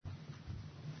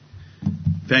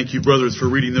Thank you, brothers, for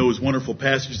reading those wonderful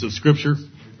passages of Scripture.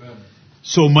 Amen.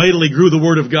 So mightily grew the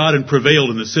word of God and prevailed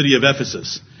in the city of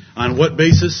Ephesus. On what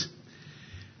basis?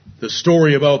 The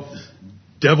story about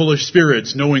devilish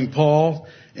spirits knowing Paul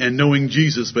and knowing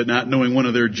Jesus, but not knowing one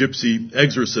of their gypsy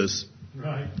exorcists.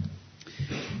 Right.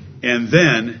 And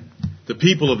then the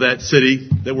people of that city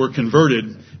that were converted,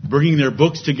 bringing their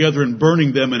books together and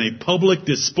burning them in a public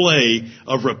display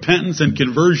of repentance and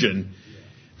conversion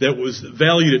that was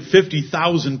valued at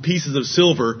 50,000 pieces of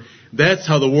silver. That's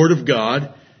how the Word of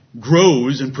God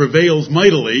grows and prevails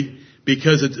mightily,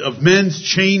 because it's of men's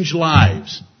changed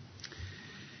lives.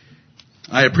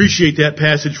 I appreciate that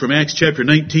passage from Acts chapter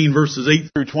 19, verses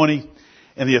 8 through 20,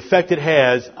 and the effect it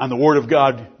has on the Word of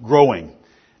God growing.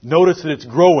 Notice that it's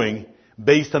growing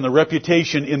based on the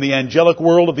reputation in the angelic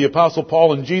world of the Apostle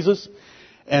Paul and Jesus,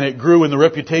 and it grew in the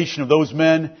reputation of those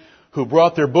men who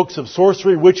brought their books of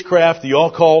sorcery, witchcraft, the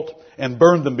occult, and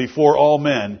burned them before all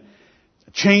men.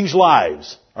 Changed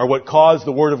lives are what caused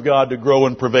the Word of God to grow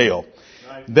and prevail.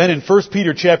 Right. Then in 1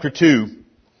 Peter chapter 2,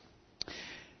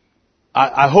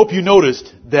 I hope you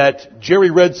noticed that Jerry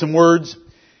read some words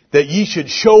that ye should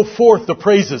show forth the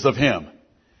praises of Him.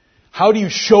 How do you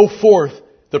show forth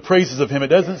the praises of Him? It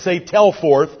doesn't say tell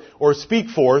forth or speak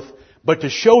forth, but to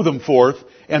show them forth,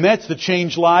 and that's the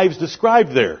changed lives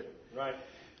described there.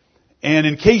 And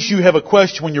in case you have a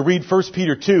question when you read 1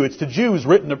 Peter 2, it's to Jews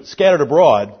written, scattered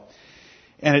abroad.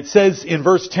 And it says in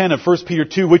verse 10 of 1 Peter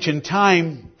 2, which in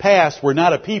time past were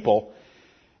not a people.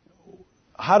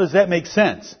 How does that make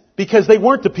sense? Because they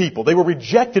weren't the people. They were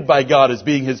rejected by God as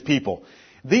being His people.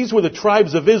 These were the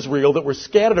tribes of Israel that were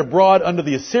scattered abroad under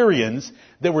the Assyrians,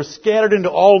 that were scattered into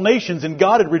all nations, and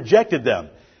God had rejected them.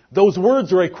 Those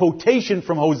words are a quotation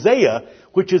from Hosea,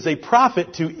 which is a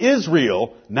prophet to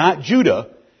Israel, not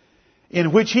Judah,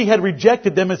 in which He had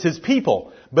rejected them as His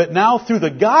people. But now through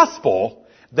the gospel,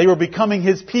 they were becoming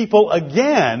His people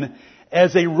again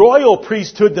as a royal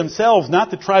priesthood themselves,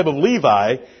 not the tribe of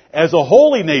Levi, as a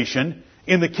holy nation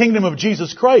in the kingdom of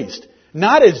Jesus Christ.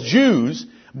 Not as Jews,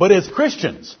 but as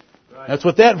Christians. Right. That's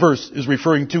what that verse is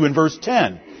referring to in verse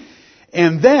 10.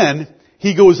 And then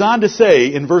he goes on to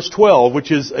say in verse 12,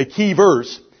 which is a key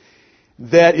verse,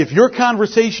 that if your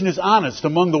conversation is honest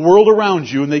among the world around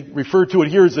you, and they refer to it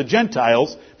here as the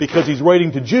Gentiles, because he's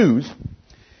writing to Jews,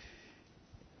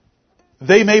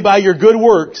 they may by your good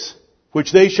works,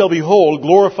 which they shall behold,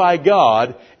 glorify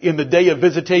God in the day of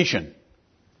visitation.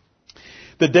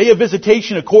 The day of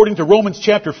visitation, according to Romans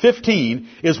chapter 15,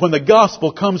 is when the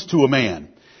gospel comes to a man.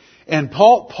 And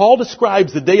Paul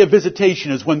describes the day of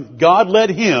visitation as when God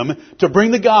led him to bring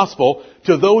the gospel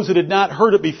to those that had not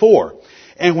heard it before.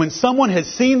 And when someone has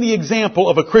seen the example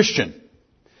of a Christian,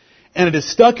 and it is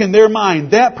stuck in their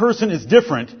mind, that person is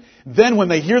different, then when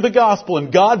they hear the gospel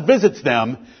and God visits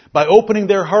them by opening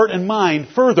their heart and mind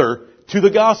further to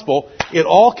the gospel, it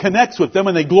all connects with them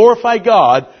and they glorify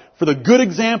God for the good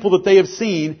example that they have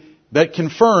seen that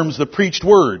confirms the preached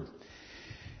word.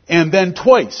 And then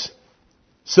twice,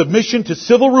 submission to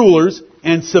civil rulers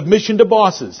and submission to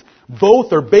bosses.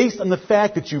 Both are based on the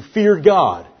fact that you fear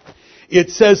God. It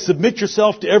says, submit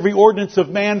yourself to every ordinance of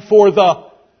man for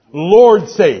the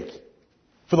Lord's sake.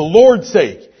 For the Lord's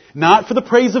sake. Not for the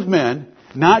praise of men.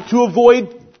 Not to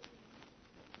avoid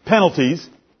penalties.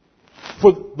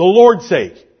 For the Lord's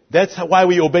sake. That's why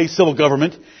we obey civil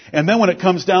government. And then when it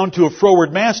comes down to a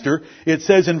froward master, it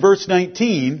says in verse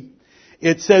 19,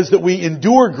 it says that we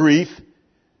endure grief,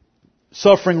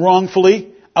 suffering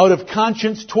wrongfully, out of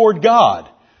conscience toward God.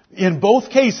 In both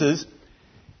cases,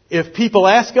 if people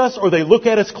ask us or they look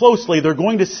at us closely, they're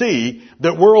going to see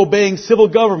that we're obeying civil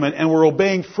government and we're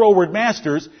obeying froward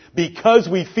masters because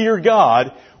we fear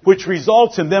God, which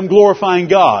results in them glorifying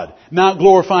God, not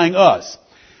glorifying us.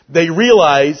 They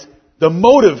realize the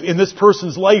motive in this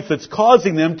person's life that's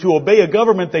causing them to obey a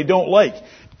government they don't like.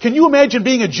 Can you imagine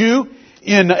being a Jew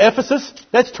in Ephesus?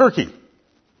 That's Turkey. Do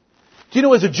you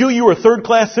know as a Jew you were a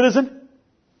third-class citizen?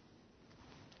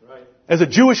 Right. As a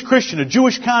Jewish Christian, a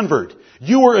Jewish convert,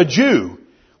 you were a Jew,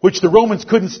 which the Romans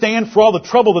couldn't stand for all the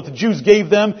trouble that the Jews gave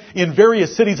them in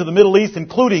various cities of the Middle East,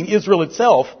 including Israel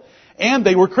itself. And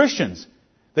they were Christians.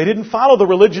 They didn't follow the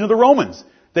religion of the Romans.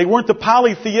 They weren't the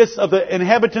polytheists of the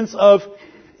inhabitants of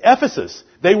Ephesus.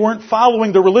 They weren't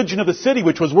following the religion of the city,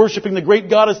 which was worshiping the great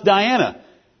goddess Diana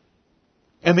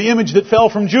and the image that fell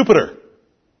from Jupiter.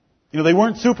 You know, they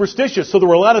weren't superstitious, so there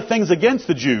were a lot of things against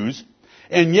the Jews.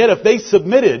 And yet if they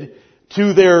submitted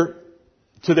to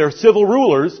their civil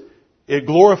rulers, it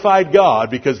glorified God,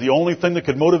 because the only thing that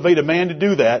could motivate a man to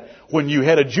do that when you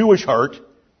had a Jewish heart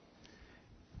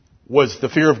was the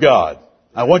fear of God.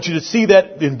 I want you to see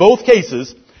that in both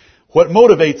cases, What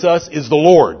motivates us is the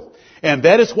Lord. And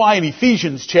that is why in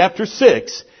Ephesians chapter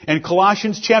 6 and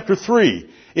Colossians chapter 3,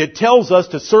 it tells us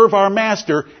to serve our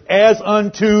master as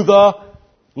unto the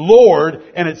Lord,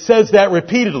 and it says that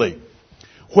repeatedly.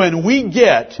 When we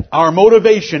get our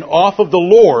motivation off of the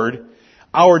Lord,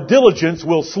 our diligence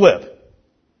will slip.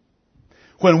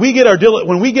 When we get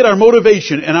our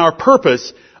motivation and our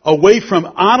purpose away from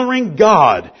honoring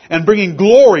God and bringing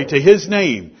glory to His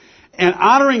name, and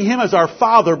honoring Him as our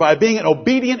Father by being an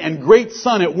obedient and great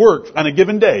son at work on a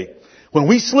given day, when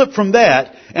we slip from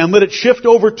that and let it shift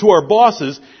over to our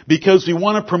bosses because we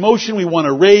want a promotion, we want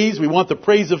a raise, we want the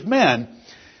praise of men,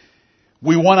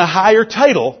 we want a higher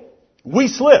title, we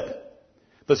slip.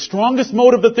 The strongest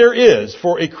motive that there is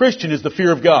for a Christian is the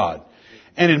fear of God.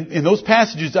 And in those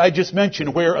passages I just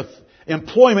mentioned where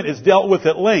employment is dealt with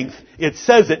at length, it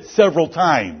says it several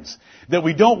times that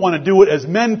we don't want to do it as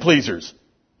men pleasers.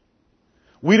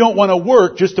 We don't want to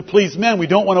work just to please men. We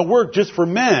don't want to work just for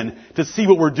men to see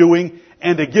what we're doing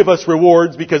and to give us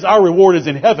rewards, because our reward is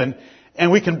in heaven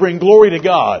and we can bring glory to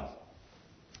God.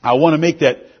 I want to make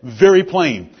that very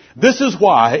plain. This is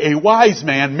why a wise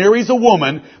man marries a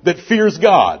woman that fears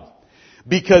God.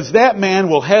 Because that man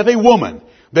will have a woman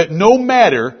that no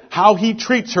matter how he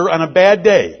treats her on a bad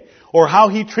day, or how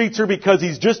he treats her because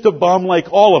he's just a bum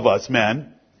like all of us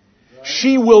men,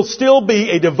 she will still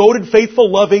be a devoted, faithful,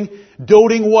 loving,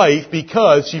 doting wife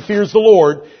because she fears the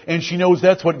Lord and she knows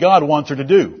that's what God wants her to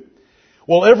do.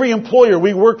 Well, every employer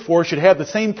we work for should have the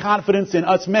same confidence in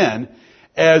us men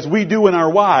as we do in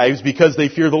our wives because they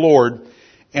fear the Lord,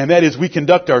 and that is we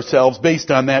conduct ourselves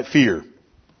based on that fear.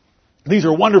 These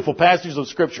are wonderful passages of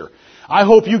Scripture. I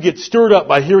hope you get stirred up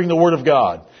by hearing the Word of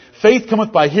God. Faith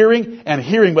cometh by hearing, and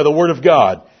hearing by the Word of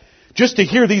God. Just to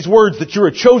hear these words that you're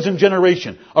a chosen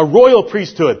generation, a royal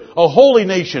priesthood, a holy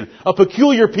nation, a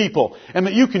peculiar people, and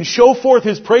that you can show forth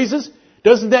His praises,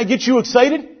 doesn't that get you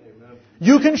excited? Amen.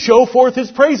 You can show forth His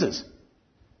praises.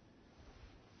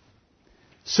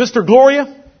 Sister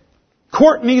Gloria,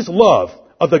 Courtney's love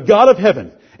of the God of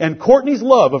heaven, and Courtney's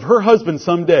love of her husband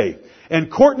someday, and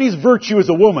Courtney's virtue as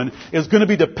a woman is going to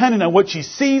be dependent on what she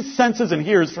sees, senses, and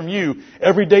hears from you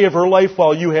every day of her life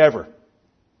while you have her.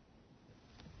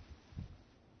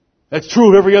 That's true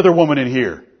of every other woman in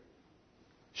here.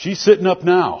 She's sitting up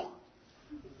now.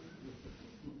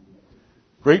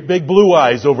 Great big blue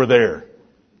eyes over there.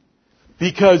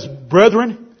 Because,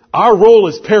 brethren, our role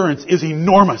as parents is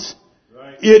enormous.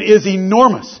 Right. It is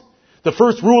enormous. The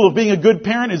first rule of being a good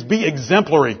parent is be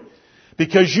exemplary.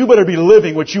 Because you better be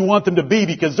living what you want them to be,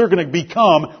 because they're going to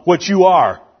become what you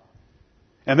are.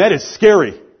 And that is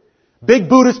scary. Big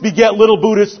Buddhists beget little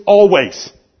Buddhists always.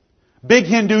 Big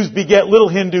Hindus beget little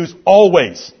Hindus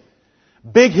always.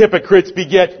 Big hypocrites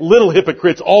beget little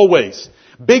hypocrites always.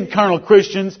 Big carnal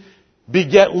Christians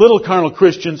beget little carnal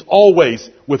Christians always,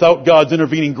 without God's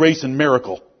intervening grace and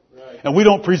miracle. Right. And we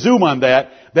don't presume on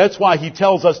that. That's why He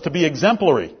tells us to be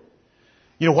exemplary.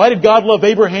 You know, why did God love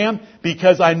Abraham?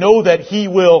 Because I know that He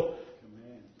will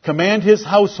command His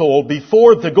household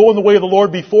to go in the way of the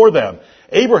Lord before them.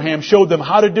 Abraham showed them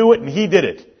how to do it, and he did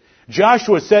it.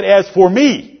 Joshua said, as for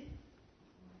me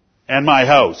and my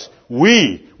house,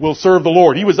 we will serve the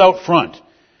Lord. He was out front.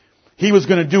 He was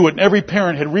going to do it, and every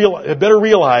parent had better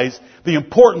realize the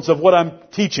importance of what I'm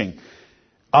teaching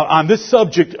on this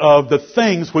subject of the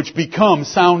things which become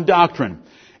sound doctrine.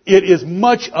 It is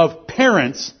much of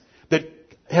parents that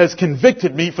has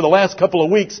convicted me for the last couple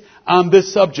of weeks on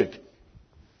this subject.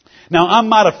 Now, I'm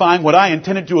modifying what I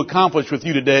intended to accomplish with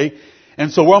you today,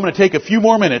 and so I'm going to take a few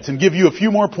more minutes and give you a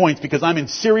few more points because I'm in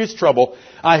serious trouble.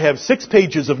 I have 6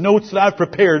 pages of notes that I've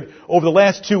prepared over the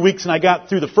last 2 weeks, and I got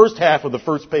through the first half of the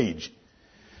first page.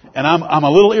 And I'm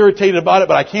a little irritated about it,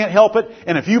 but I can't help it.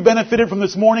 And if you benefited from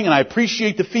this morning, and I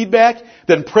appreciate the feedback,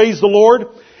 then praise the Lord.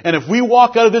 And if we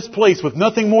walk out of this place with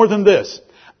nothing more than this,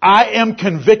 I am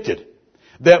convicted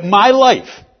that my life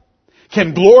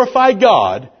can glorify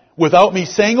God without me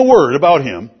saying a word about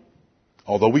Him,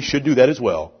 although we should do that as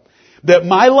well. That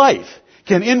my life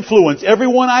can influence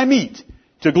everyone I meet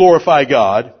to glorify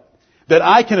God, that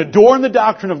I can adorn the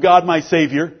doctrine of God my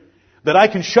Savior, that I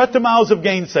can shut the mouths of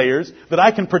gainsayers, that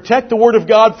I can protect the Word of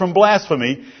God from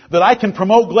blasphemy, that I can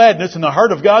promote gladness in the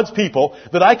heart of God's people,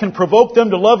 that I can provoke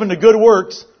them to love and to good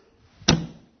works.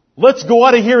 Let's go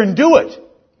out of here and do it.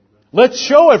 Let's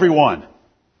show everyone.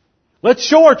 Let's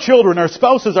show our children, our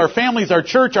spouses, our families, our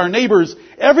church, our neighbors,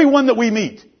 everyone that we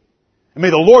meet. And may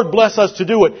the Lord bless us to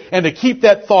do it and to keep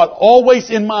that thought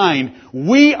always in mind.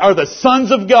 We are the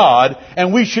sons of God,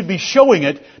 and we should be showing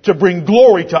it to bring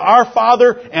glory to our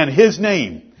Father and His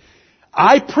name.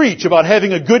 I preach about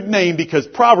having a good name because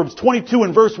Proverbs 22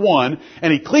 and verse 1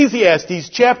 and Ecclesiastes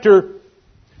chapter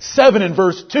 7 and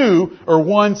verse 2 or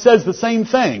 1 says the same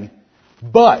thing.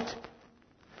 But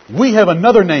we have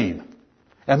another name.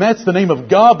 And that's the name of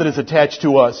God that is attached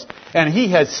to us. And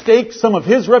He has staked some of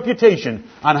His reputation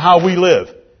on how we live.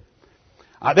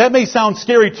 That may sound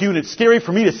scary to you, and it's scary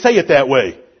for me to say it that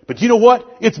way. But you know what?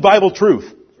 It's Bible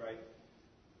truth.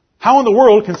 How in the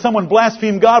world can someone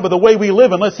blaspheme God by the way we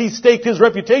live unless He's staked His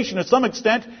reputation to some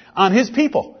extent on His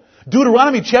people?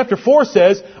 Deuteronomy chapter 4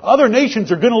 says, other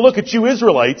nations are going to look at you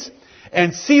Israelites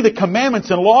and see the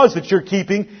commandments and laws that you're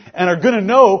keeping and are going to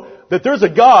know that there's a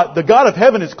God, the God of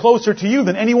heaven is closer to you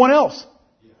than anyone else.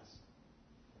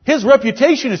 His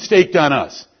reputation is staked on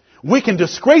us. We can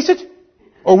disgrace it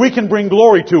or we can bring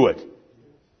glory to it.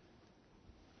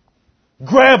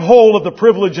 Grab hold of the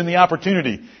privilege and the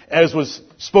opportunity, as was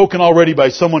spoken already by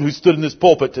someone who stood in this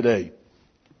pulpit today.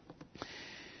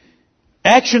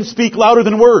 Actions speak louder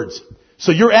than words.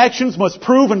 So your actions must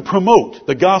prove and promote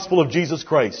the gospel of Jesus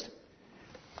Christ.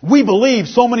 We believe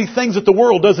so many things that the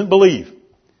world doesn't believe.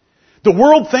 The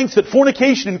world thinks that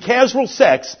fornication and casual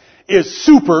sex is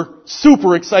super,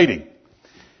 super exciting.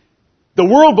 The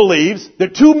world believes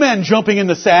that two men jumping in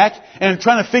the sack and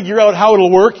trying to figure out how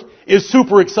it'll work is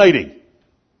super exciting.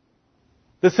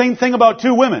 The same thing about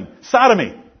two women.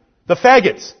 Sodomy. The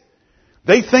faggots.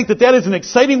 They think that that is an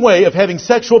exciting way of having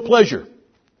sexual pleasure.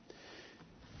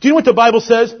 Do you know what the Bible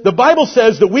says? The Bible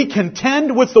says that we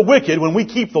contend with the wicked when we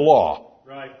keep the law.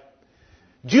 Right.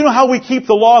 Do you know how we keep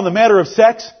the law in the matter of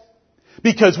sex?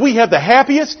 Because we have the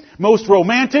happiest, most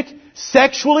romantic,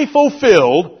 sexually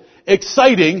fulfilled,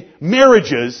 exciting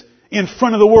marriages in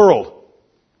front of the world.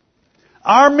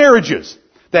 Our marriages,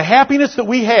 the happiness that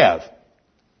we have,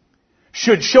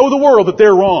 should show the world that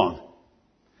they're wrong.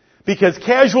 Because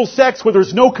casual sex where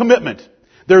there's no commitment,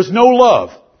 there's no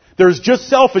love, there's just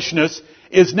selfishness,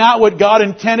 is not what God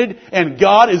intended, and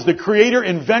God is the creator,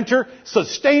 inventor,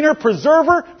 sustainer,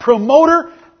 preserver,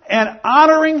 promoter, and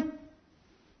honoring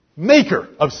maker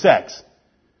of sex.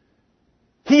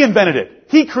 He invented it.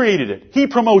 He created it. He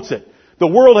promotes it. The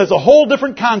world has a whole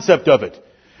different concept of it.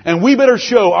 And we better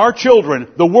show our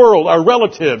children, the world, our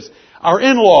relatives, our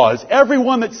in-laws,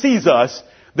 everyone that sees us,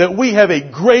 that we have a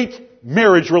great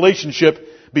marriage relationship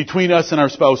between us and our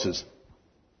spouses.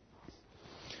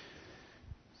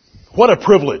 What a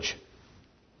privilege.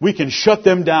 We can shut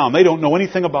them down. They don't know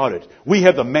anything about it. We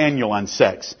have the manual on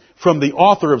sex from the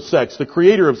author of sex, the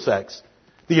creator of sex,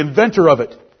 the inventor of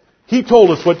it. He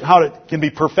told us how it can be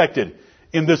perfected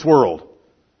in this world.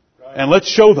 And let's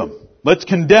show them. Let's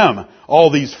condemn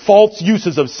all these false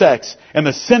uses of sex and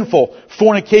the sinful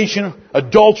fornication,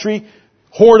 adultery,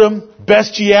 whoredom,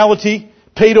 bestiality,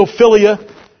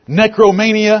 pedophilia,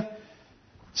 necromania,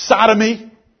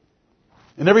 sodomy,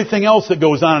 and everything else that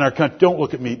goes on in our country. Don't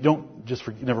look at me.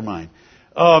 Never mind.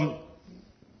 I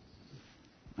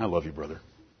love you, brother.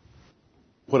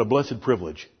 What a blessed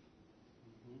privilege.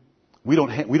 We don't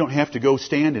have to go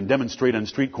stand and demonstrate on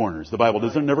street corners. The Bible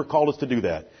doesn't never call us to do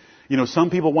that. You know, some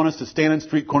people want us to stand on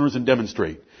street corners and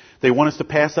demonstrate. They want us to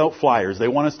pass out flyers. They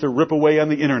want us to rip away on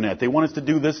the internet. They want us to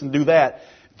do this and do that.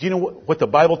 Do you know what the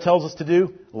Bible tells us to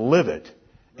do? Live it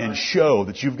and show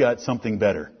that you've got something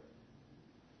better.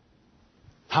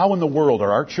 How in the world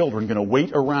are our children going to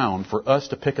wait around for us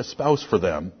to pick a spouse for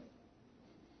them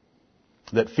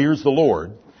that fears the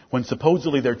Lord when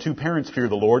supposedly their two parents fear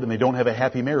the Lord and they don't have a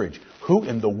happy marriage? Who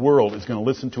in the world is going to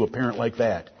listen to a parent like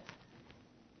that?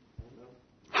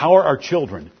 How are our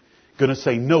children going to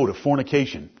say no to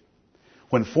fornication?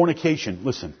 When fornication,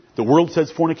 listen, the world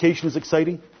says fornication is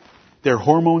exciting. Their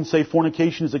hormones say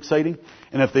fornication is exciting.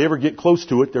 And if they ever get close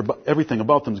to it, everything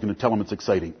about them is going to tell them it's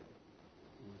exciting.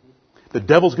 The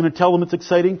devil's going to tell them it's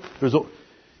exciting.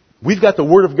 We've got the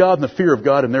Word of God and the fear of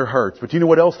God in their hearts. But do you know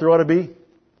what else there ought to be?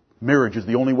 Marriage is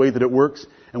the only way that it works.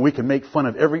 And we can make fun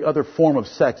of every other form of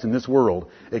sex in this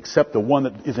world except the one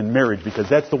that is in marriage, because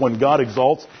that's the one God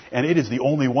exalts, and it is the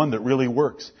only one that really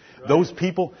works. Right. Those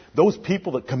people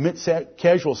that commit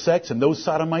casual sex and those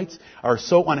sodomites are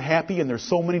so unhappy, and there's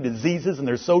so many diseases, and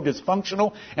they're so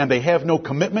dysfunctional, and they have no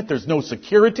commitment, there's no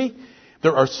security.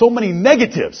 There are so many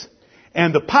negatives.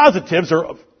 And the positives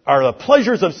are the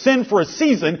pleasures of sin for a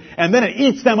season, and then it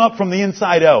eats them up from the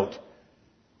inside out.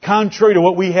 Contrary to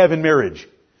what we have in marriage.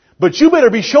 But you better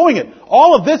be showing it.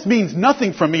 All of this means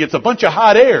nothing from me. It's a bunch of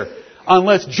hot air.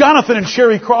 Unless Jonathan and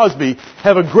Sherry Crosby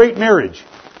have a great marriage.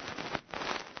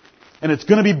 And it's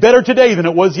going to be better today than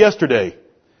it was yesterday.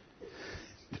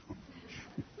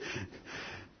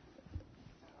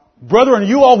 Brethren, are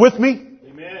you all with me?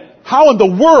 Amen. How in the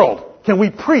world can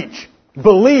we preach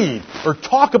believe or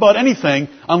talk about anything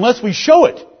unless we show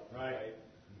it. Right.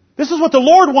 This is what the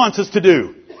Lord wants us to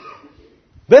do.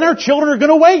 Then our children are going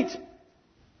to wait.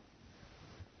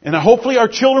 And hopefully our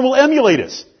children will emulate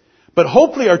us. But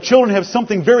hopefully our children have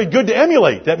something very good to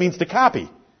emulate. That means to copy.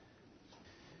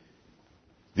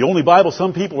 The only Bible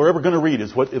some people are ever going to read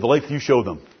is the life you show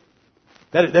them.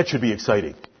 That should be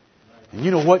exciting. And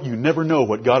you know what? You never know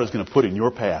what God is going to put in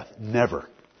your path. Never.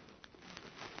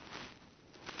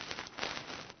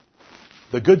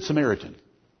 The Good Samaritan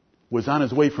was on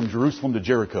his way from Jerusalem to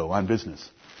Jericho on business.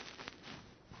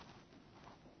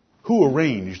 Who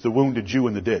arranged the wounded Jew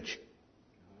in the ditch?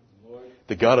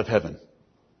 The God of heaven.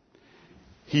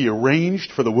 He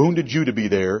arranged for the wounded Jew to be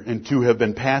there and to have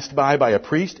been passed by a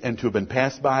priest and to have been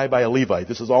passed by a Levite.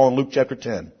 This is all in Luke chapter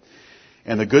 10.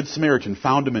 And the Good Samaritan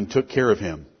found him and took care of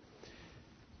him.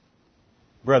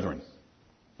 Brethren,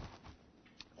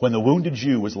 when the wounded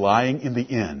Jew was lying in the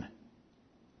inn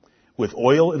with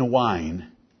oil and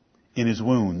wine in his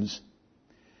wounds,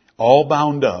 all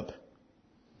bound up,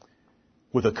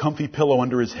 with a comfy pillow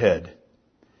under his head,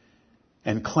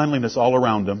 and cleanliness all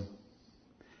around him,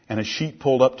 and a sheet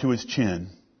pulled up to his chin,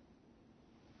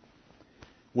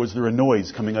 was there a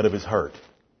noise coming out of his heart?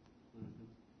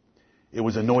 It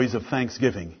was a noise of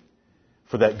thanksgiving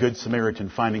for that Good Samaritan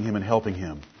finding him and helping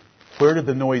him. Where did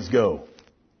the noise go?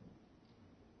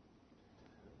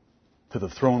 To the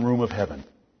throne room of heaven.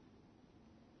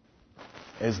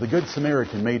 As the Good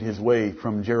Samaritan made his way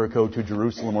from Jericho to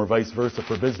Jerusalem or vice versa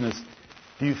for business,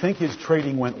 do you think his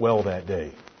trading went well that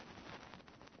day?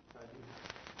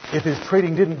 If his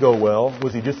trading didn't go well,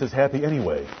 was he just as happy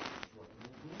anyway?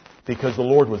 Because the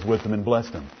Lord was with him and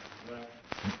blessed him.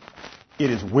 It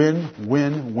is win,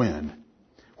 win, win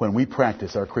when we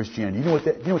practice our Christianity. You know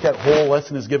what that whole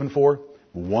lesson is given for?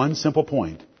 One simple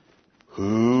point.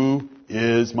 Who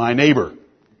is my neighbor?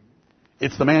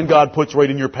 It's the man God puts right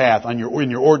in your path in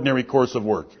your ordinary course of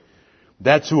work.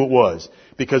 That's who it was.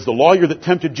 Because the lawyer that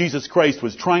tempted Jesus Christ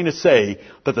was trying to say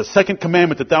that the second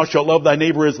commandment, that thou shalt love thy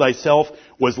neighbor as thyself,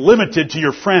 was limited to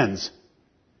your friends.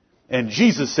 And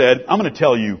Jesus said, I'm going to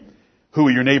tell you who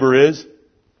your neighbor is.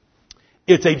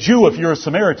 It's a Jew if you're a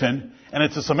Samaritan, and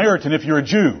it's a Samaritan if you're a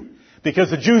Jew. Because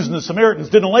the Jews and the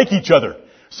Samaritans didn't like each other.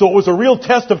 So it was a real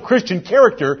test of Christian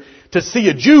character to see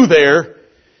a Jew there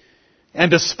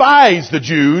and despise the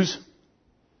Jews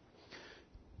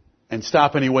and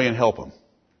stop anyway and help them.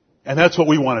 And that's what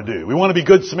we want to do. We want to be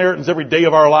good Samaritans every day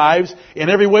of our lives in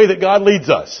every way that God leads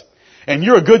us. And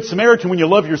you're a good Samaritan when you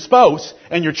love your spouse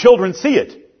and your children see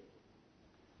it.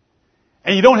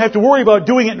 And you don't have to worry about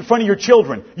doing it in front of your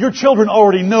children. Your children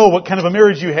already know what kind of a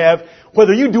marriage you have,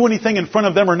 whether you do anything in front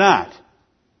of them or not.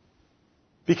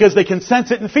 Because they can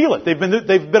sense it and feel it. They've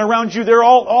been around you there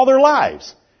all their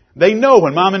lives. They know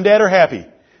when mom and dad are happy.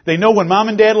 They know when mom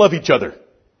and dad love each other.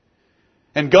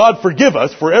 And God forgive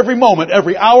us for every moment,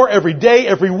 every hour, every day,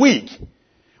 every week,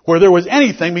 where there was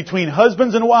anything between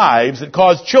husbands and wives that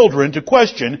caused children to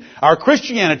question our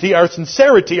Christianity, our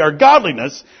sincerity, our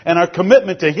godliness, and our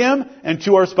commitment to Him and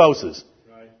to our spouses.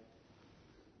 Right.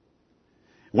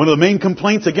 One of the main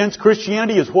complaints against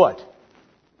Christianity is what?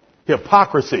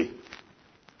 Hypocrisy.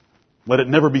 Let it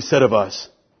never be said of us.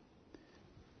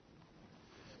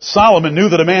 Solomon knew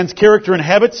that a man's character and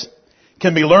habits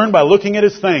can be learned by looking at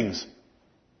his things.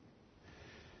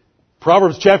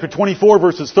 Proverbs chapter 24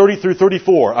 verses 30 through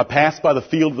 34. I passed by the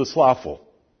field of the slothful.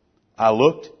 I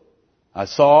looked, I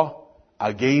saw,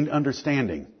 I gained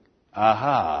understanding.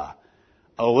 Aha!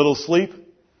 A little sleep,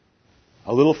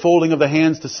 a little folding of the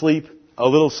hands to sleep, a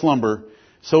little slumber,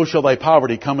 so shall thy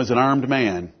poverty come as an armed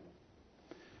man.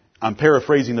 I'm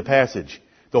paraphrasing the passage.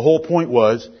 The whole point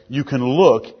was, you can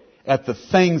look at the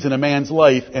things in a man's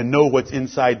life and know what's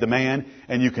inside the man,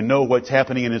 and you can know what's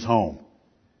happening in his home.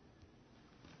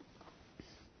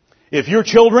 If your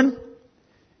children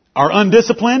are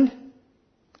undisciplined,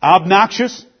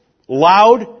 obnoxious,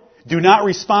 loud, do not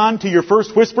respond to your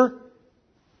first whisper,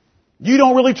 you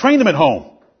don't really train them at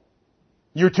home.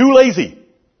 You're too lazy.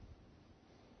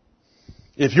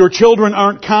 If your children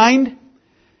aren't kind,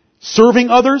 serving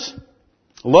others,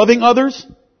 loving others,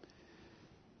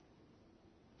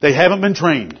 they haven't been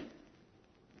trained.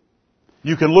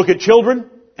 You can look at children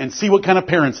and see what kind of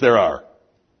parents there are.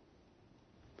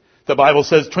 The Bible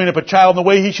says, train up a child in the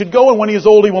way he should go, and when he is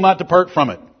old, he will not depart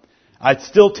from it. I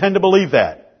still tend to believe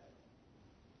that.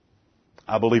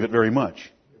 I believe it very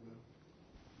much.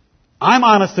 I'm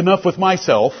honest enough with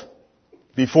myself,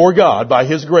 before God, by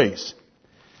His grace,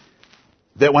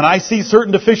 that when I see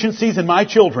certain deficiencies in my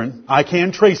children, I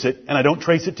can trace it, and I don't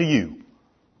trace it to you.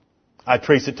 I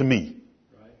trace it to me.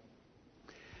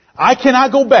 I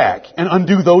cannot go back and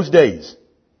undo those days,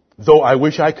 though I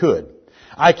wish I could.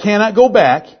 I cannot go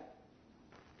back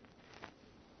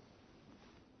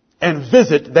and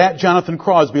visit that Jonathan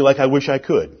Crosby like I wish I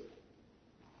could.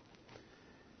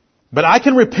 But I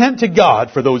can repent to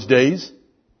God for those days,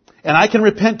 and I can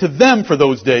repent to them for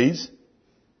those days,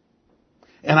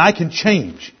 and I can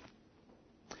change.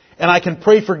 And I can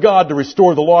pray for God to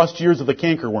restore the lost years of the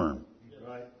cankerworm.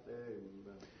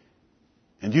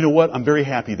 And you know what? I'm very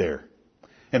happy there.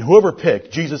 And whoever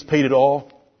picked, Jesus paid it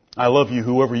all. I love you,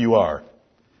 whoever you are.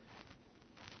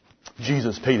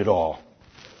 Jesus paid it all.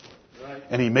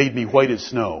 And He made me white as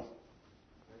snow.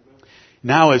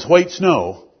 Now as white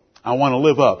snow, I want to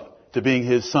live up to being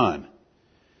His son.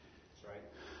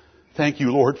 Thank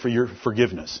you, Lord, for your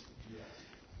forgiveness.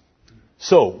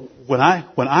 So, when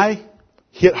I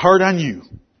hit hard on you,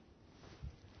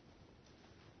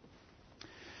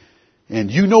 and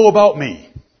you know about me,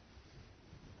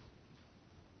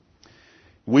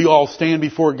 we all stand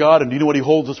before God, and do you know what He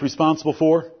holds us responsible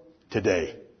for?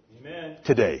 Today. Amen.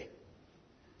 Today.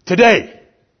 Today.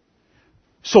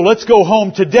 So let's go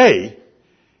home today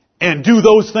and do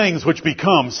those things which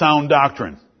become sound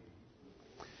doctrine.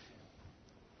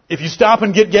 If you stop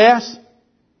and get gas,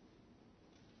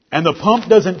 and the pump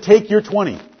doesn't take your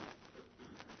 20,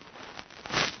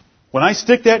 when I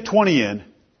stick that 20 in,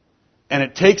 and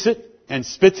it takes it and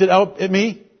spits it out at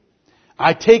me,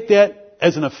 I take that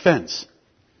as an offense.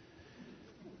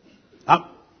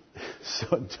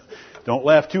 So, don't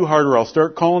laugh too hard or I'll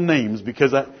start calling names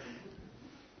because then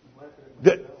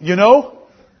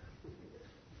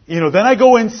I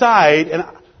go inside and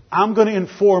I'm going to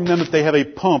inform them that they have a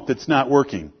pump that's not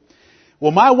working.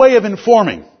 Well, my way of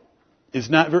informing is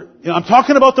not very, I'm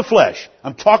talking about the flesh.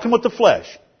 I'm talking about the flesh.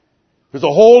 There's a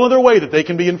whole other way that they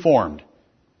can be informed.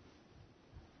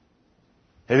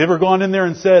 Have you ever gone in there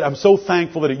and said, I'm so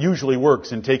thankful that it usually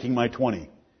works in taking my 20?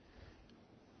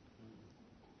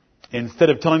 Instead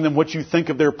of telling them what you think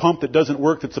of their pump that doesn't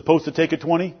work that's supposed to take a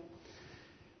 20?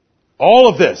 All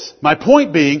of this. My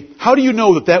point being, how do you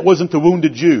know that that wasn't the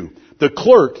wounded Jew? The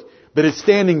clerk that is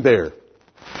standing there.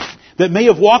 That may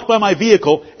have walked by my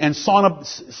vehicle and saw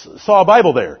a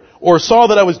Bible there. Or saw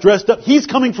that I was dressed up. He's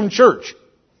coming from church.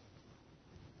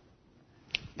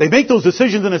 They make those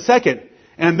decisions in a second.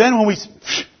 And then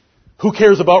who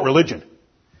cares about religion?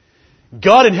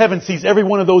 God in heaven sees every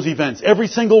one of those events. Every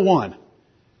single one.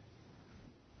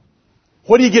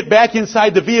 What do you get back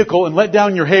inside the vehicle and let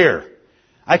down your hair?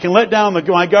 I can let down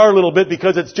my guard a little bit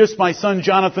because it's just my son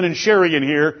Jonathan and Sherry in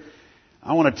here.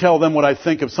 I want to tell them what I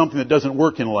think of something that doesn't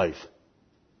work in life.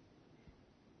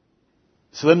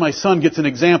 So then my son gets an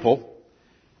example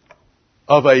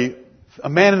of a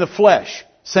man in the flesh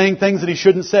saying things that he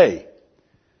shouldn't say.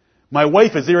 My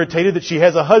wife is irritated that she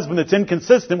has a husband that's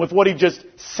inconsistent with what he just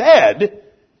said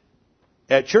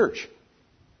at church.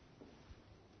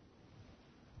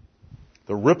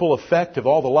 The ripple effect of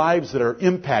all the lives that are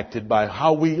impacted by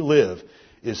how we live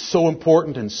is so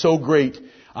important and so great.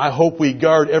 I hope we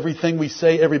guard everything we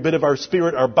say, every bit of our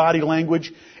spirit, our body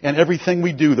language, and everything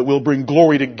we do that will bring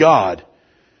glory to God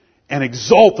and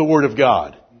exalt the Word of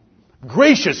God.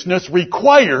 Graciousness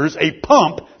requires a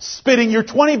pump spitting your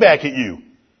 20 back at you.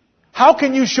 How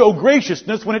can you show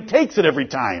graciousness when it takes it every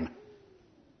time?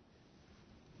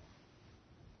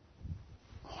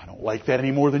 Oh, I don't like that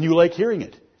any more than you like hearing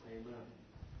it.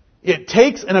 It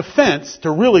takes an offense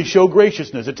to really show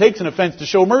graciousness. It takes an offense to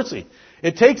show mercy.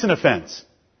 It takes an offense.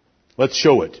 Let's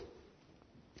show it.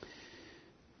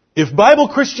 If Bible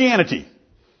Christianity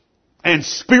and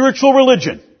spiritual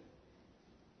religion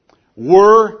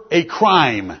were a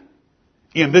crime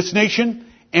in this nation,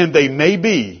 and they may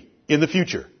be in the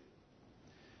future,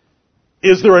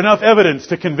 is there enough evidence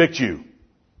to convict you?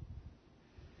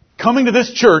 Coming to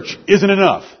this church isn't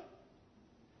enough.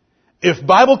 If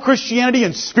Bible Christianity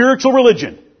and spiritual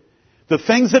religion, the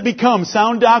things that become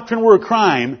sound doctrine, were a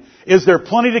crime, is there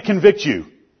plenty to convict you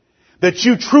that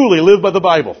you truly live by the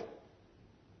Bible?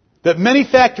 That many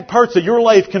parts of your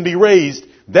life can be raised,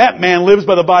 that man lives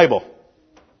by the Bible.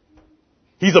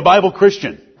 He's a Bible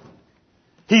Christian.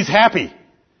 He's happy.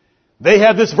 They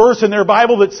have this verse in their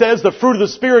Bible that says the fruit of the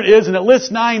Spirit is, and it lists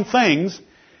 9 things,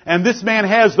 and this man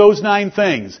has those 9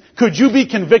 things. Could you be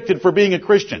convicted for being a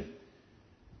Christian?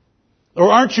 Or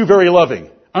aren't you very loving?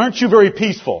 Aren't you very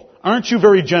peaceful? Aren't you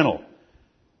very gentle?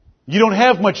 You don't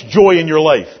have much joy in your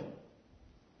life.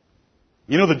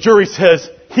 You know, the jury says,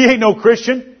 he ain't no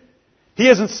Christian. He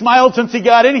hasn't smiled since he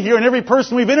got in here, and every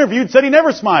person we've interviewed said he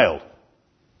never smiled.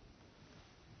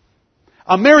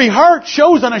 A merry heart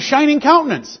shows on a shining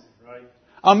countenance. Right.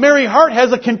 A merry heart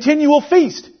has a continual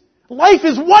feast. Life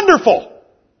is wonderful.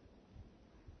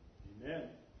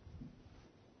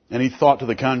 Any thought to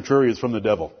the contrary is from the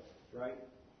devil. Right.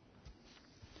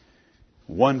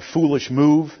 One foolish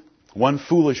move, one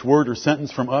foolish word or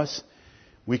sentence from us,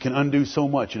 we can undo so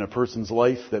much in a person's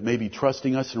life that may be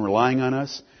trusting us and relying on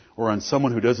us, or on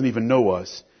someone who doesn't even know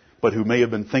us, but who may have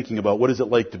been thinking about what is it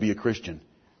like to be a Christian?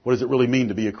 What does it really mean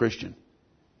to be a Christian?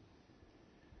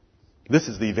 This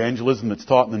is the evangelism that's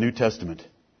taught in the New Testament.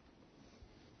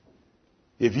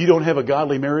 If you don't have a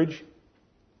godly marriage,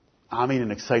 I mean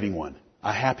an exciting one,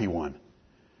 a happy one,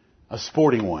 a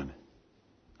sporting one,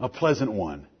 a pleasant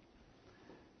one,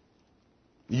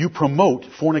 you promote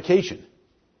fornication.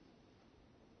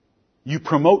 You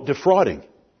promote defrauding.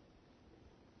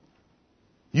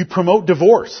 You promote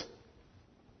divorce.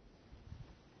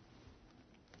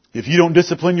 If you don't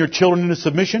discipline your children into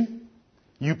submission,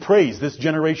 you praise this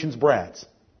generation's brats.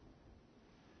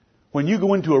 When you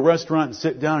go into a restaurant and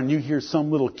sit down and you hear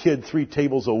some little kid 3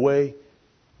 tables away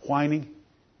whining,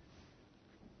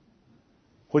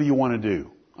 what do you want to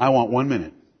do? I want 1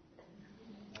 minute.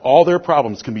 All their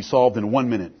problems can be solved in 1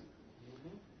 minute.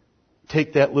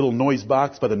 Take that little noise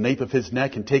box by the nape of his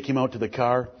neck and take him out to the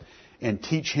car and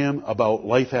teach him about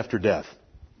life after death.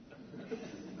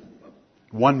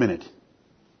 1 minute.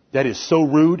 That is so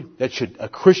rude. A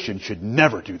Christian should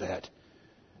never do that.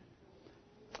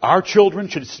 Our children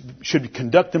should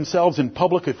conduct themselves in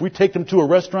public. If we take them to a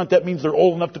restaurant, that means they're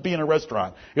old enough to be in a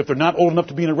restaurant. If they're not old enough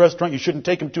to be in a restaurant, you shouldn't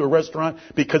take them to a restaurant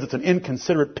because it's an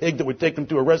inconsiderate pig that would take them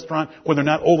to a restaurant when they're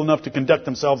not old enough to conduct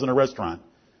themselves in a restaurant.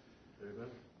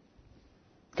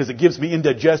 Because it gives me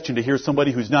indigestion to hear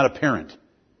somebody who's not a parent. It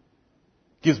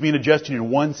gives me indigestion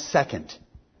in 1 second.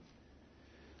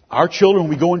 Our children,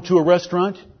 when we go into a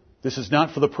restaurant, this is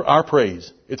not for our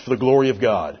praise. It's for the glory of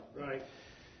God. Right.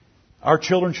 Our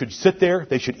children should sit there.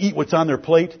 They should eat what's on their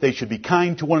plate. They should be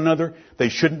kind to one another. They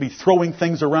shouldn't be throwing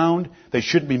things around. They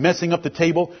shouldn't be messing up the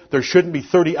table. There shouldn't be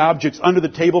 30 objects under the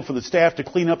table for the staff to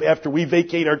clean up after we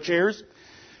vacate our chairs.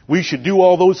 We should do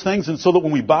all those things, and so that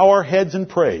when we bow our heads and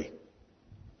pray,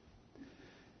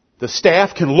 the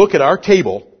staff can look at our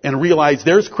table and realize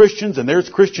there's Christians and there's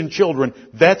Christian children.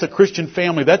 That's a Christian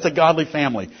family. That's a godly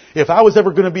family. If I was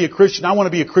ever going to be a Christian, I want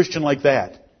to be a Christian like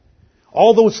that.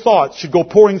 All those thoughts should go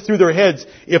pouring through their heads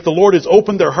if the Lord has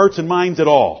opened their hearts and minds at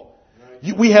all.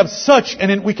 We have such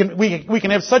we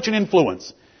can have such an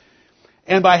influence.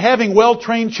 And by having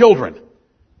well-trained children,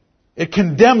 it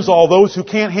condemns all those who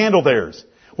can't handle theirs.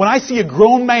 When I see a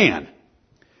grown man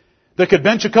that could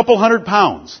bench a couple 100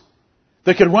 pounds,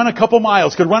 that could run a couple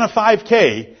miles, could run a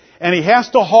 5K, and he has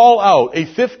to haul out a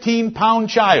 15-pound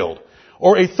child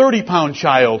or a 30-pound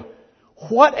child,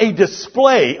 what a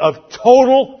display of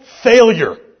total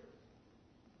failure.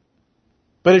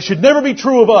 But it should never be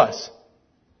true of us.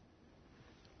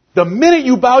 The minute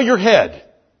you bow your head,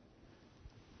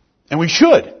 and we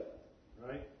should,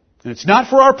 Right. and it's not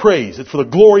for our praise, it's for the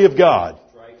glory of God,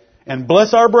 Right. and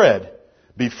bless our bread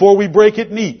before we break it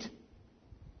and eat,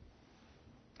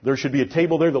 there should be a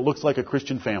table there that looks like a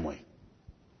Christian family.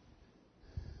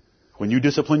 When you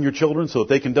discipline your children so that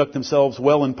they conduct themselves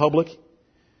well in public,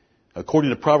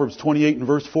 according to Proverbs 28 and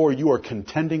verse 4, you are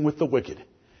contending with the wicked.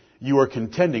 You are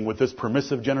contending with this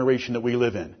permissive generation that we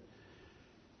live in.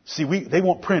 See, they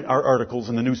won't print our articles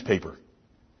in the newspaper.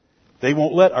 They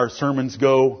won't let our sermons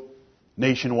go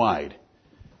nationwide.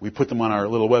 We put them on our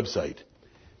little website.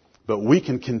 But we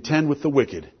can contend with the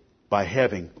wicked by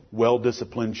having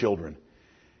well-disciplined children.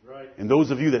 Right. And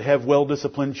those of you that have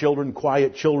well-disciplined children,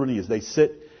 quiet children, as they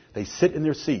sit in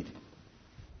their seat.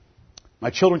 My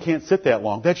children can't sit that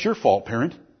long. That's your fault,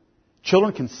 parent.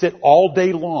 Children can sit all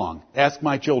day long. Ask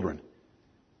my children.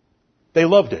 They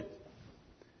loved it.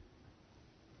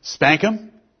 Spank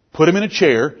them, put them in a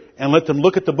chair, and let them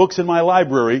look at the books in my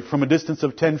library from a distance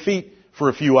of 10 feet for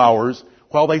a few hours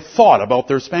while they thought about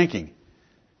their spanking.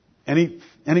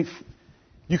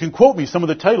 You can quote me some of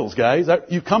the titles, guys.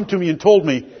 You come to me and told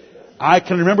me, I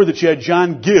can remember that you had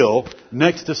John Gill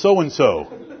next to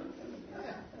so-and-so.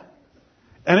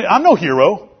 And I'm no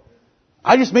hero.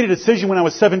 I just made a decision when I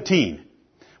was 17.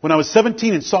 When I was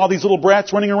 17 and saw these little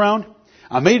brats running around,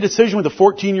 I made a decision with a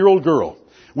 14-year-old girl.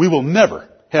 We will never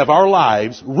have our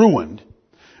lives ruined,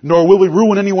 nor will we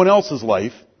ruin anyone else's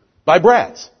life by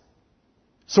brats.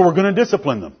 So we're going to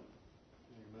discipline them.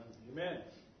 Amen.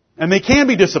 And they can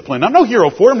be disciplined. I'm no hero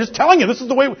for it. I'm just telling you, this is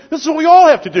what we all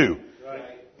have to do. Right.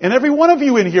 And every one of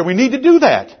you in here, we need to do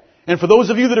that. And for those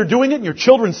of you that are doing it, and your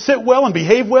children sit well and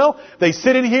behave well, they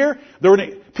sit in here.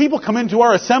 People come into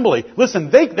our assembly.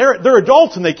 Listen, they're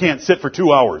adults and they can't sit for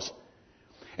 2 hours.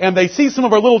 And they see some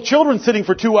of our little children sitting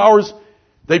for 2 hours.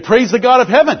 They praise the God of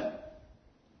heaven.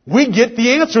 We get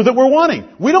the answer that we're wanting.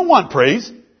 We don't want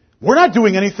praise. We're not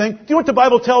doing anything. Do you know what the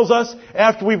Bible tells us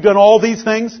after we've done all these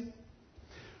things?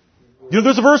 You know,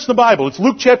 there's a verse in the Bible. It's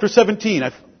Luke chapter 17.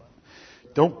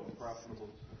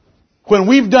 When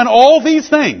we've done all these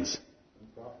things,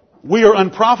 we are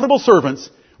unprofitable servants.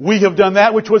 We have done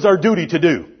that which was our duty to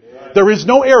do. There is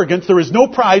no arrogance. There is no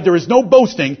pride. There is no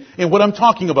boasting in what I'm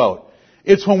talking about.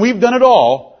 It's when we've done it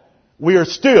all, we are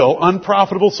still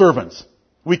unprofitable servants.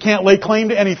 We can't lay claim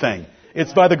to anything.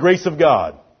 It's by the grace of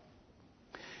God.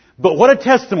 But what a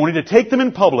testimony to take them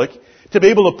in public, to be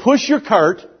able to push your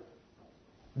cart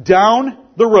down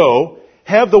the row,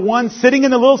 have the one sitting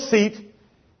in the little seat,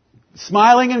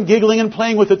 smiling and giggling and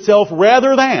playing with itself,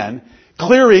 rather than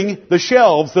clearing the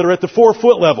shelves that are at the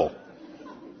 4-foot level.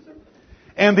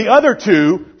 And the other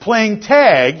two playing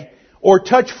tag or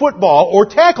touch football or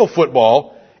tackle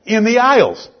football in the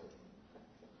aisles.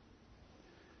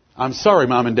 I'm sorry,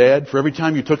 Mom and Dad, for every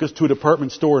time you took us to a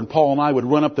department store and Paul and I would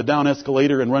run up the down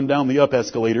escalator and run down the up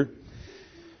escalator.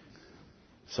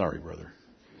 Sorry, brother.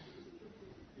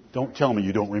 Don't tell me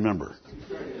you don't remember.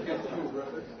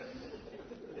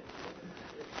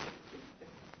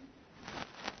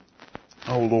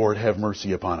 Oh, Lord, have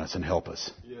mercy upon us and help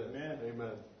us. Amen.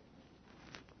 Amen.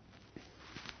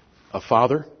 A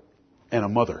father and a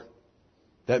mother.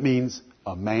 That means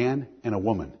a man and a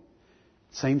woman.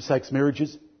 Same-sex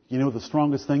marriages, you know the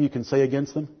strongest thing you can say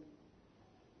against them?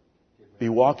 Be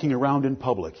walking around in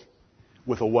public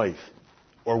with a wife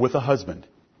or with a husband.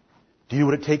 Do you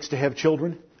know what it takes to have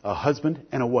children? A husband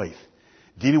and a wife.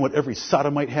 Do you know what every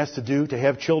sodomite has to do to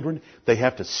have children? They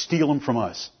have to steal them from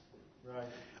us. Right.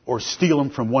 Or steal them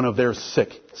from one of their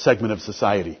sick segment of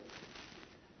society.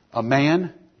 A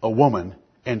man, a woman,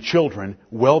 and children,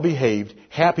 well-behaved,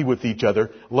 happy with each other,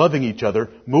 loving each other,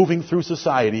 moving through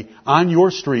society, on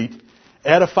your street,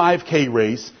 at a 5K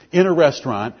race, in a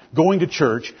restaurant, going to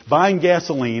church, buying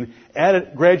gasoline, at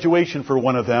a graduation for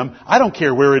one of them. I don't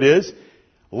care where it is.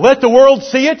 Let the world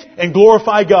see it and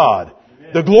glorify God.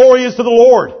 Amen. The glory is to the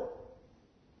Lord.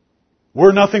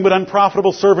 We're nothing but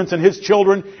unprofitable servants and His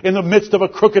children in the midst of a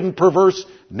crooked and perverse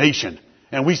nation.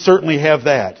 And we certainly have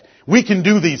that. We can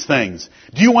do these things.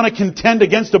 Do you want to contend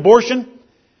against abortion?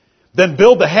 Then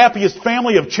build the happiest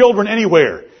family of children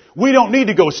anywhere. We don't need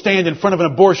to go stand in front of an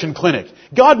abortion clinic.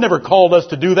 God never called us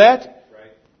to do that.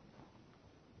 Right.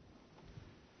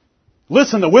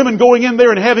 Listen, the women going in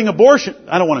there and having abortion,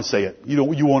 I don't want to say it. You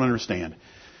won't understand.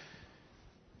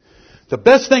 The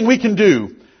best thing we can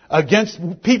do against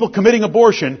people committing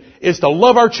abortion is to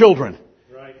love our children.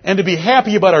 Right. And to be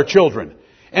happy about our children.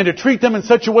 And to treat them in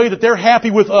such a way that they're happy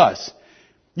with us.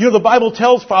 You know, the Bible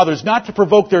tells fathers not to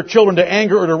provoke their children to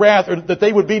anger or to wrath or that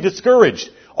they would be discouraged.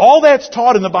 All that's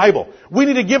taught in the Bible. We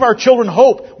need to give our children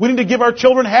hope. We need to give our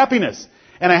children happiness.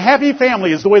 And a happy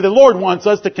family is the way the Lord wants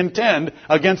us to contend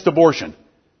against abortion.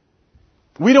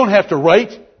 We don't have to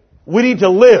write. We need to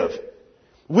live.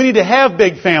 We need to have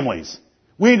big families.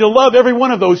 We need to love every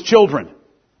one of those children.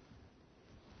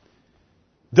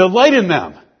 Delight in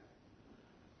them.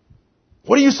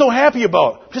 What are you so happy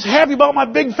about? I'm just happy about my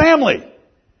big family.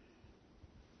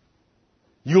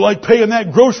 You like paying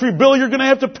that grocery bill you're going to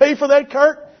have to pay for that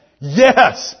cart?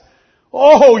 Yes.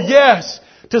 Oh, yes.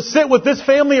 To sit with this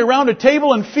family around a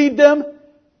table and feed them?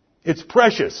 It's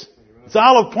precious. It's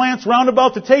olive plants round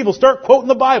about the table. Start quoting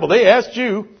the Bible. They asked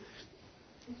you.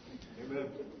 Amen.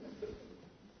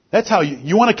 That's how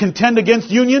you want to contend against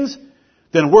unions?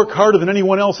 Then work harder than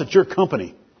anyone else at your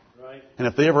company. Right. And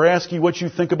if they ever ask you what you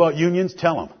think about unions,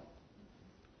 tell them.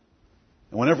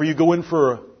 And whenever you go in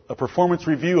for a performance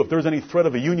review, if there's any threat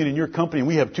of a union in your company, and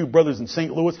we have 2 brothers in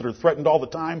St. Louis that are threatened all the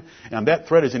time, and that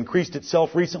threat has increased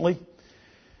itself recently,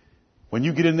 when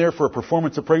you get in there for a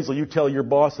performance appraisal, you tell your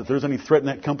boss that there's any threat in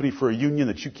that company for a union,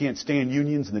 that you can't stand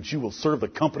unions, and that you will serve the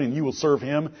company and you will serve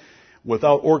him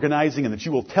without organizing, and that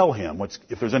you will tell him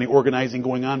if there's any organizing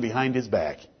going on behind his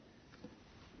back.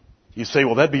 You say,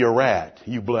 well, that'd be a rat.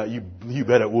 You bet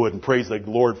it would, and praise the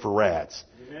Lord for rats.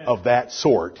 Amen. Of that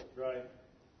sort. Right.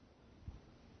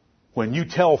 When you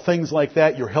tell things like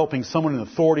that, you're helping someone in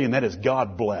authority, and that is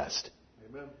God blessed.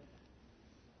 Amen.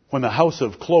 When the house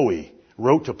of Chloe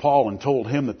wrote to Paul and told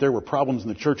him that there were problems in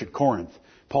the church at Corinth,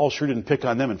 Paul sure didn't pick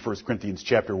on them in 1 Corinthians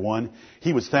chapter 1.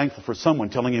 He was thankful for someone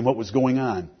telling him what was going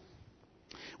on.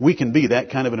 We can be that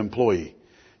kind of an employee.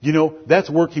 You know, that's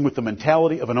working with the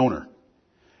mentality of an owner.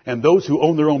 And those who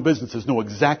own their own businesses know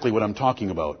exactly what I'm talking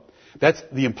about. That's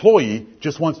the employee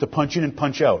just wants to punch in and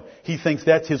punch out. He thinks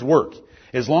that's his work.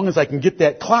 As long as I can get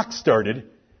that clock started,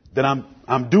 then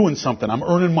I'm doing something. I'm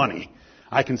earning money.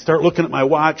 I can start looking at my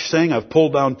watch saying I've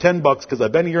pulled down $10 because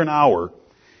I've been here an hour,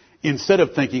 instead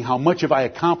of thinking how much have I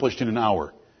accomplished in an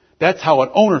hour. That's how an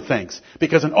owner thinks.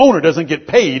 Because an owner doesn't get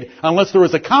paid unless there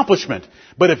is accomplishment.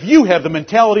 But if you have the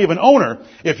mentality of an owner,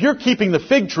 if you're keeping the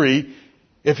fig tree,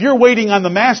 if you're waiting on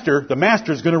the master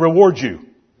is going to reward you.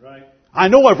 Right. I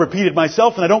know I've repeated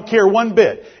myself and I don't care one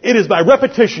bit. It is by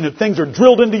repetition that things are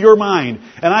drilled into your mind.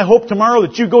 And I hope tomorrow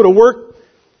that you go to work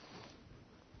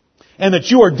and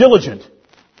that you are diligent.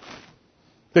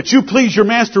 That you please your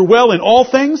master well in all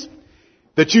things.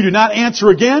 That you do not answer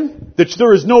again, that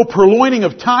there is no purloining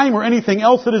of time or anything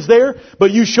else that is there,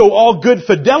 but you show all good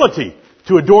fidelity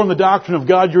to adorn the doctrine of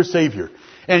God your Savior.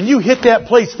 And you hit that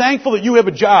place thankful that you have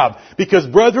a job, because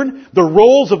brethren, the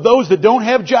roles of those that don't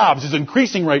have jobs is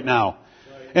increasing right now.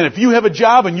 And if you have a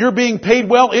job and you're being paid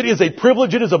well, it is a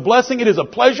privilege, it is a blessing, it is a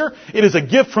pleasure, it is a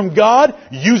gift from God.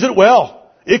 Use it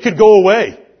well. It could go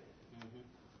away.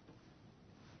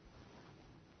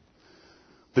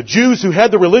 The Jews who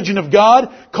had the religion of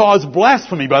God caused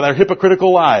blasphemy by their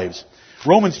hypocritical lives.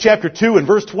 Romans chapter 2 and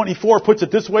verse 24 puts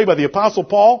it this way by the Apostle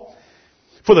Paul.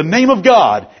 For the name of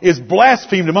God is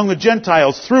blasphemed among the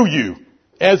Gentiles through you,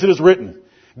 as it is written.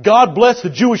 God blessed the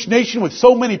Jewish nation with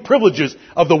so many privileges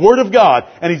of the Word of God,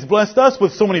 and He's blessed us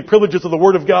with so many privileges of the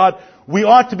Word of God. We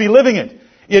ought to be living it.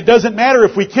 It doesn't matter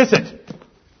if we kiss it.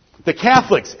 The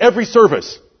Catholics, every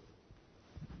service,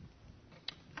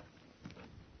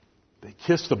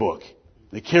 kiss the book.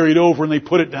 They carry it over and they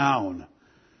put it down.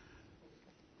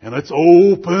 And let's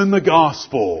open the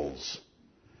Gospels.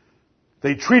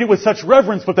 They treat it with such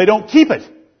reverence, but they don't keep it.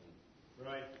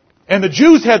 Right. And the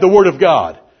Jews had the Word of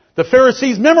God. The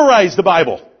Pharisees memorized the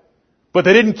Bible, but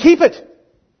they didn't keep it.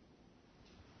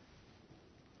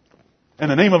 And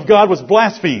the name of God was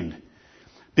blasphemed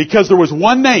because there was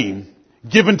one name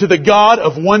given to the God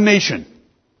of one nation.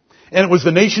 And it was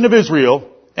the nation of Israel,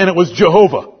 and it was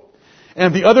Jehovah.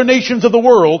 And the other nations of the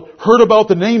world heard about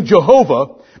the name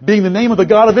Jehovah being the name of the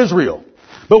God of Israel.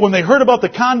 But when they heard about the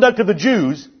conduct of the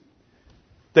Jews,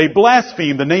 they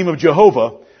blasphemed the name of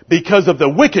Jehovah because of the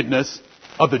wickedness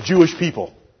of the Jewish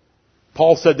people.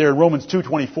 Paul said there in Romans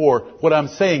 2:24, what I'm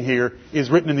saying here is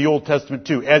written in the Old Testament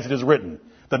too, as it is written.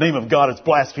 The name of God is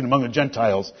blasphemed among the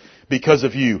Gentiles because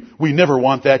of you. We never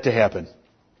want that to happen.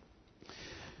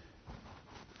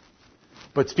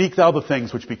 But speak thou the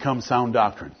things which become sound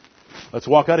doctrine. Let's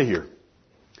walk out of here.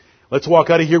 Let's walk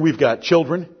out of here. We've got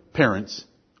children, parents,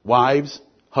 wives,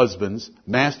 husbands,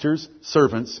 masters,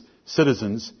 servants,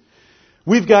 citizens.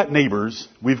 We've got neighbors.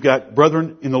 We've got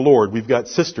brethren in the Lord. We've got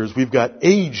sisters. We've got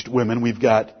aged women. We've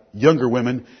got younger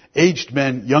women, aged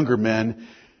men, younger men.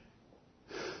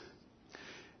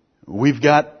 We've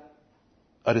got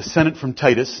a descendant from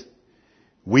Titus.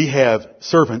 We have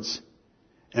servants.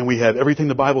 And we have everything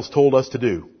the Bible's told us to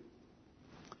do.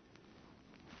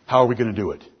 How are we going to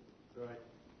do it? Right.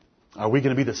 Are we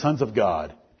going to be the sons of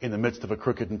God in the midst of a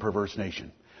crooked and perverse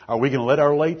nation? Are we going to let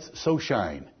our lights so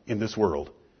shine in this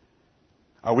world?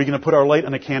 Are we going to put our light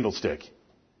on a candlestick?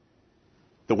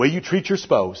 The way you treat your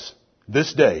spouse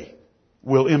this day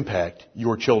will impact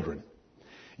your children.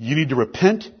 You need to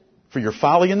repent for your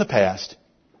folly in the past,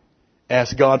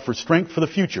 ask God for strength for the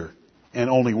future, and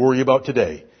only worry about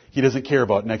today. He doesn't care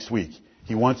about next week.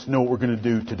 He wants to know what we're going to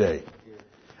do today.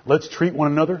 Let's treat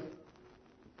one another.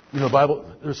 You know, the Bible,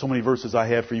 there's so many verses I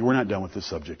have for you. We're not done with this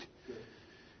subject.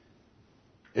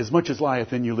 As much as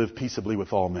lieth in you, live peaceably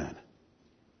with all men.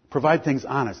 Provide things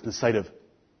honest in the sight of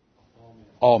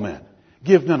all men.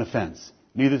 Give none offense,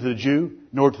 neither to the Jew,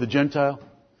 nor to the Gentile,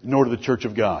 nor to the church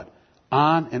of God.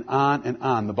 On and on and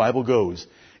on the Bible goes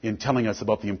in telling us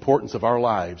about the importance of our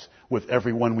lives with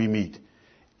everyone we meet.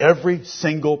 Every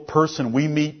single person we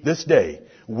meet this day,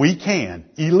 we can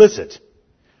elicit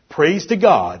praise to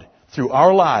God through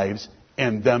our lives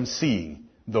and them seeing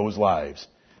those lives.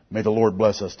 May the Lord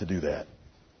bless us to do that.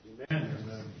 Amen.